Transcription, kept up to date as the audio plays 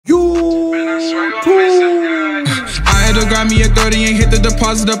got me at 30 and hit the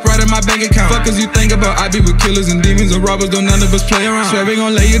deposit up right in my bank account. Fuck as you think about, I be with killers and demons and robbers, don't none of us play around. Swear we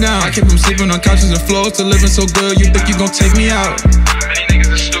gon' lay you down. I keep them sleeping on couches and floors to living so good, you think you gon' take me out. Many niggas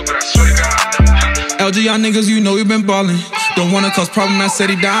are stupid, I swear to God. LG, y'all niggas, you know we been ballin'. Don't wanna cause problem, I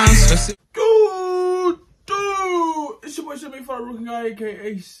said he dimes. It's your boy Cedii for the Rookie Guy,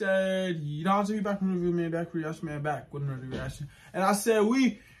 aka Cedii. You know, we back from the review, man. Back reaction, man. Back with another reaction. And I said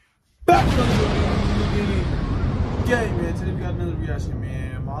we back from the review game, man. Today we got another reaction,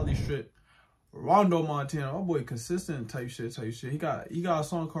 man. Molly Strip, Rondomontana. My boy consistent type shit. He got a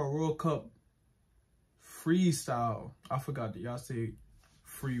song called World Cup Freestyle. I forgot that y'all say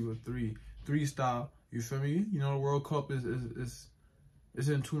free with three style. You feel me? You know the World Cup is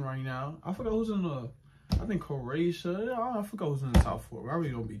in tune right now. I forgot who's in the. I think Croatia. I forgot who's in the top four. I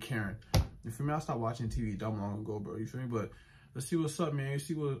really don't be caring. You feel me? I stopped watching TV dumb long ago, bro. You feel me? But let's see what's up, man. You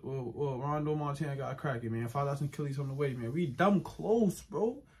see what Rondomontana got cracking, man. 5,000 killies on the way, man. We dumb close,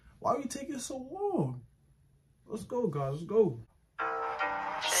 bro. Why we taking so long? Let's go, guys. Let's go.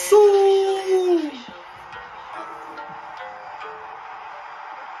 So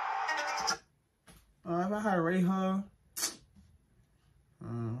if I had Ray her.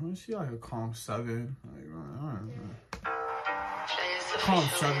 She like a calm 7. Like, I don't know. Calm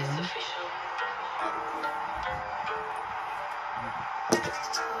 7. Playing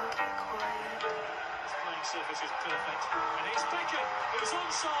surface is perfect. And he's Beckham, who's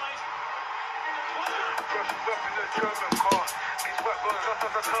onside. Up in the German car. These white boys are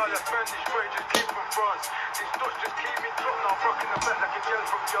not a Spanish spray, just keep from France. These dots just keep me top now, rocking the back like a gel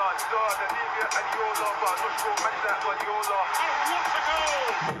from yard. Lord, Olivia and Yola, but I'm not sure match that Guardiola. And what a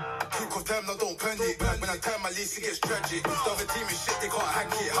goal! Think of time, now don't panic. When I time my lease, it gets tragic. The other team is shit, they can't hack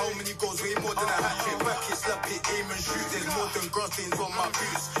it. How many goals? Way more than a hat trick. Back it, slap it, aim and shoot. There's more than grass stains on my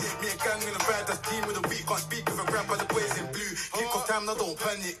boots. Me and gang in a bad, that's team with a week. Can't speak with a grab by the boys in blue. Think of time, now don't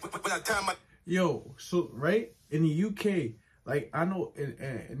panic. When I time my... Yo, so right in the UK, like I know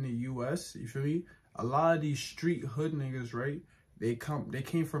in the US, you feel me? A lot of these street hood niggas, right? They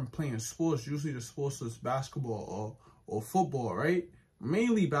came from playing sports. Usually the sports is basketball or football, right?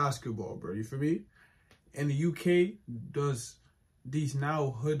 Mainly basketball, bro. You feel me? In the UK, does these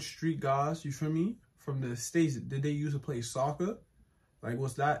now hood street guys, you feel me? From the States, did they used to play soccer? Like,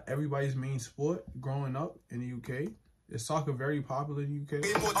 was that everybody's main sport growing up in the UK? Is soccer very popular in the UK?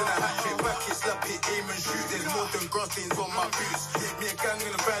 Way more than a hat trick, back it, slap it, aim and shoot. There's more than grass stains on my boots. Me and gang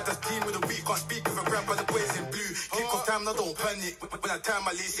in a bad, that's team with a week. Can't speak with a grab by the boys in blue. Kick off time, now don't panic. When I time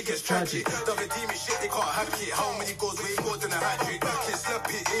my lease, it gets tragic. The other team is shit, they can't hack it. How many goals? Way more than a hat trick. Back it, slap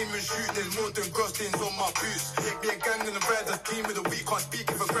it, aim and shoot. There's more than grass stains on my boots. Me and gang in a bad, that's team with a week. Can't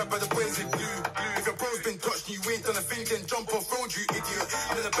speak with a grab by the boys in blue. If your bro's been touched and you ain't done a thing, then jump off road, you idiot.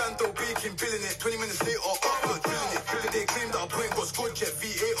 I'm in a band, though, baking, billing it. 20 minutes later, upload, drilling it. They claim that I point got scored yet,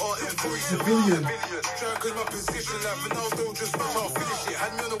 VAR and Civilian. Trying cause my position like Ronaldo just watch I'll finish it.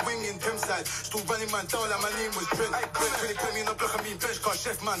 Had me on the wing in Thameside, still running man down like my name was Trent. When they put me in the block, I'm being bench car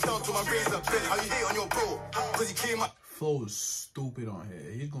chef man down to my razor bent. How you hate on your bro? Cause he came up. Flo is stupid on here.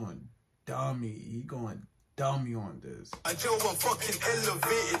 He's going dummy. He going dummy on this. I jail one fucking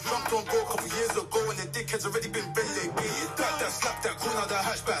elevated. Jumped on goal a couple years ago and the dickhead's already been relegated. That slap that corner, that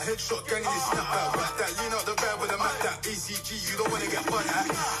hatchback, headshot, gang in his snapback. Back that, lean out the bed with a mat, that ACG, you don't wanna get fun at.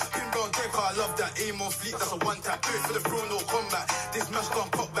 Pin brown decker, I love that. Aim on fleet, that's a one tap. Do it for the throw, no combat. This match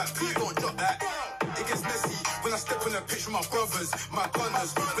can't pop back, please don't drop that. It gets messy when I step on the pitch with my brothers, my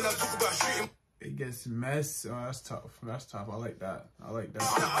gunners. When I talk about shooting. It gets messy. Oh, that's tough. That's tough. I like that. I like that.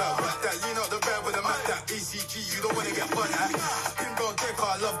 Back that, lean out the bed with a mat, that ACG, you don't wanna get fun at. Pin brown decker,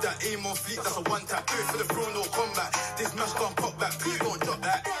 I love that. Aim on fleet, that's a one tap. Do it for the throw, no combat. This match can't pop back, please don't drop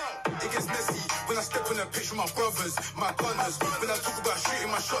that. It gets messy when I step on the pitch with my brothers, my gunners. When I talk about shooting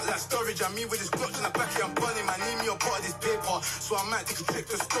my shot like storage, I mean with this clutch in the back here, I'm bunning. Man, need me a part of this paper, so I might take a trip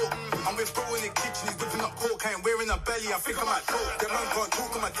to store. I'm with bro in the kitchen, he's whipping up coke, I ain't wearing a belly, I think I might choke. That man can't talk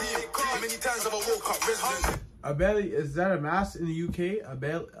on my team. How many times have I woke up resident? A belly, is that a mask in the UK? A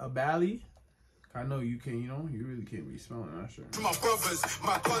belly? I know you can, you know, you really can't be smelling that shit. To my brothers,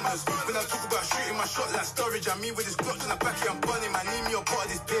 my gunners. When I talk about shooting my shot like storage, I mean with this clutch in the back here, I'm bunning. Man, need me a part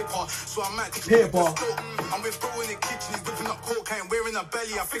of this paper, so I might take a paper. I'm with bro in the kitchen, he's whipping up coke, I ain't wearing a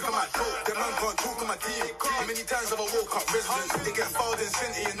belly, I think I might choke. That man can't talk on my team. How many times have I woke up residents? They get fouled and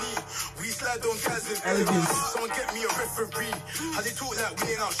sent to your knee. We slide on guys with elegance. Someone get me a referee. How they talk like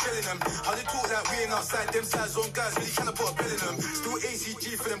we ain't out shelling them. How they talk like we ain't outside them sides on guys, really trying to put a bell in them. Still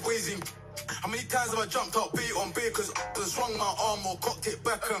ACG for them blazing. How many times have I jumped up bait on bait cause I swung my arm or cocked it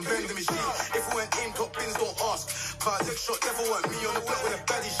back and banged the machine? If we went aim top bins, don't ask. Cause next shot never want me on the block with a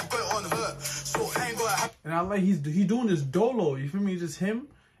baddie, she got it on her. So I ain't got a And I like he doing this dolo. You feel me? Just him.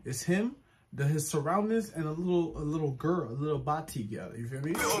 It's him. His surroundings and a little girl, a little batik, yeah, you feel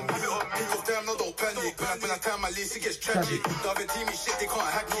me? Damn, no, don't panic. When I time my lace, it gets tragic. The other team is shit, they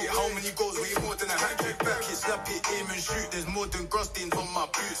can't hack it. How many goals way more than a hat trick? Back it, slap it, aim and shoot. There's more than grass stains on my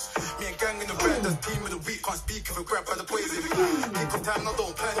boots. Me and gang in the brand, that's team of the week. Can't speak if I grab by the poison. Take off time, no,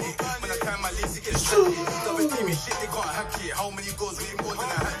 don't panic. When I time my lace, it gets tragic. The other team is shit, they can't hack it. How many goals way more than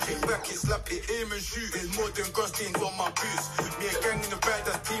a hat trick? Back it, slap it, aim and shoot. There's more than grass stains on my boots. Me and gang in the brand,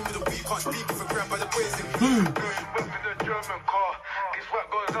 that's team of the week. Can't speak if I grab by the poison. The German car. This what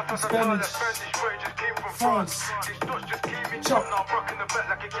goes up as a car. The Spanish boy just came from France. These dots just came in top. Now I'm rocking the back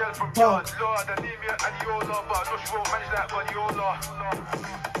like a girl from yards. Lord, anemia, Adiola, but I'm not sure manage that Guardiola.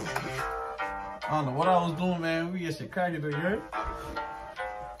 I don't know what I was doing, man. We get shit cracking though, you heard?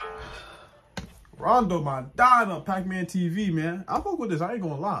 Rondomontana, Pac-Man TV, man. I fuck with this. I ain't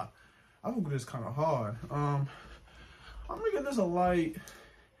gonna lie. I fuck with this kind of hard. I'm gonna give this a light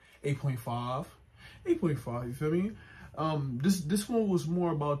 8.5. 8.5, you feel me? This one was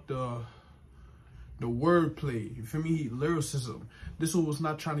more about the wordplay, you feel me? Lyricism. This one was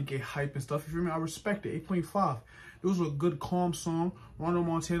not trying to get hype and stuff, you feel me? I respect it. 8.5. It was a good calm song.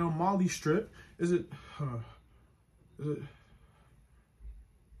 Rondomontana, Molly Strip. Is it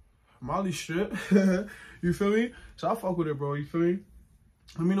Molly Strip? You feel me? So I fuck with it, bro. You feel me?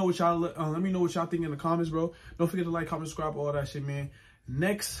 Let me know what y'all think in the comments, bro. Don't forget to like, comment, subscribe, all that shit, man.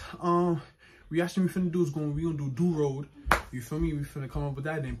 Next reaction we finna do is we gonna do Do Road. You feel me? We finna come up with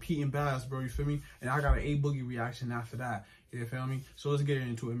that. Then Pete and Baz, bro. You feel me? And I got an A Boogie reaction after that. You feel me? So let's get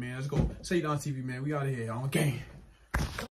into it, man. Let's go. Cedii TV, man. We out of here on game.